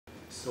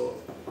So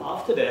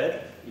after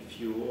that, if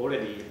you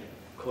already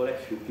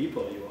collect few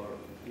people,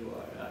 you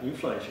are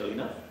influential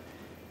enough,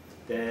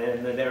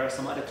 then there are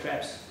some other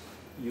traps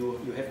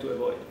you have to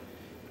avoid,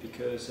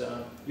 because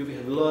you will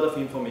have a lot of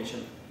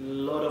information,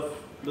 lot of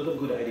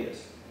good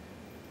ideas,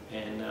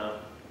 and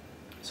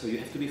so you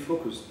have to be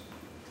focused,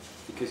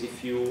 because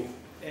if you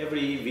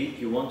every week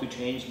you want to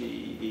change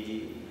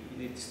the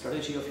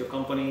strategy of your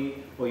company,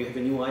 or you have a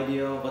new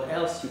idea what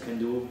else you can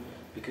do,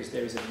 because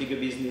there is a bigger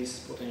business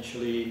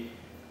potentially,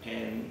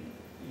 and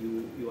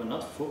you are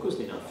not focused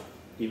enough,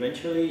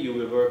 eventually you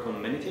will work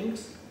on many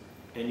things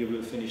and you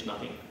will finish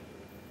nothing.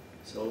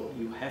 So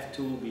you have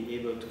to be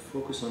able to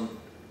focus on,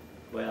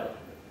 well,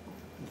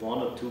 one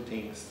or two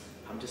things.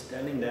 I'm just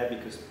telling that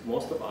because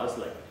most of us,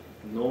 like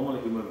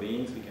normal human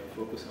beings, we can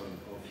focus on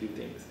a few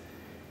things.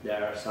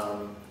 There are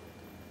some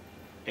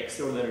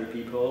extraordinary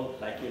people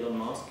like Elon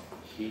Musk.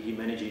 He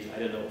manages, I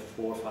don't know,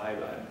 4 or 5,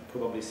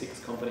 probably 6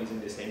 companies in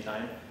the same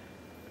time.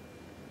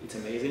 It's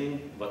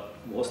amazing, but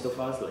most of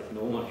us, like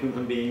normal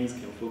human beings,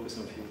 can focus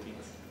on a few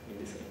things in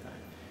the same time.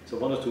 So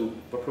 1 or 2,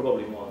 but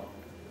probably more.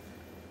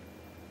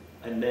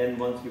 And then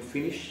once you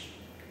finish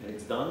and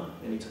it's done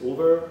and it's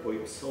over, or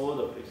you've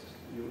sold, or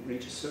you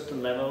reach a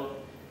certain level,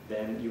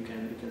 then you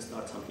can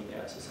start something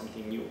else, or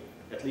something new.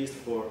 At least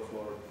for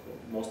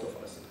most of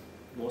us.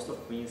 Most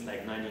of means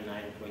like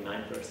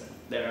 99.9%.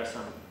 There are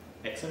some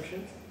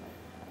exceptions,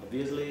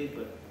 obviously,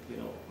 but you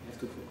have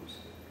to focus.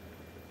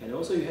 And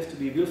also you have to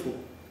be willful.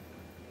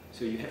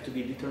 So you have to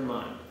be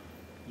determined.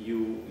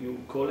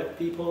 You collect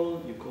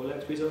people, you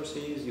collect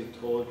resources, you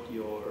told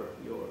your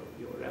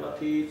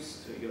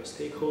relatives, your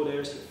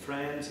stakeholders, your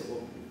friends,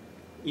 or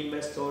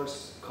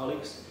investors,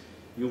 colleagues,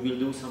 you will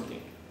do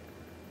something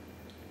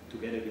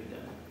together with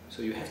them.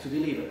 So you have to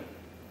deliver,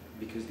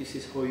 because this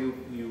is how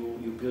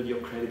you build your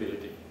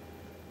credibility.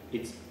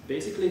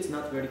 Basically it's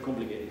not very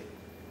complicated.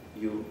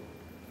 You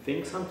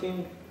think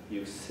something,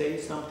 you say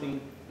something,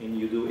 and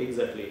you do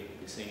exactly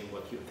the same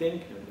what you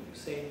think and you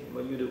say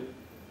what you do.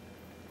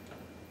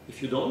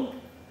 If you don't,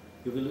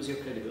 you will lose your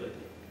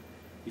credibility.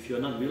 If you are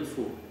not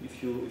willful,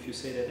 if you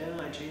say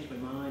that I changed my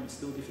mind, it's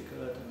still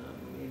difficult,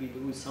 and maybe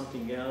do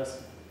something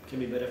else can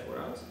be better for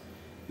us,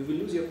 you will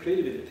lose your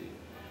credibility,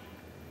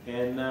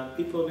 and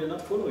people will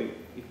not follow you.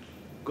 It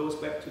goes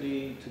back to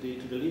the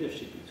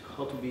leadership. It's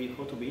how to be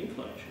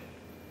influential.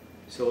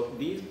 So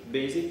these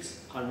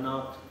basics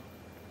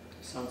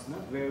sounds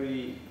not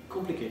very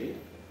complicated,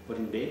 but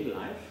in daily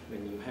life,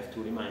 when you have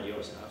to remind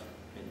yourself,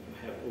 and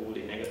you have all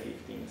the negative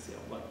things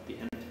what the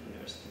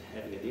entrepreneurs can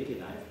have in the daily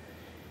life,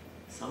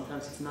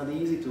 sometimes it's not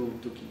easy to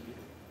keep it.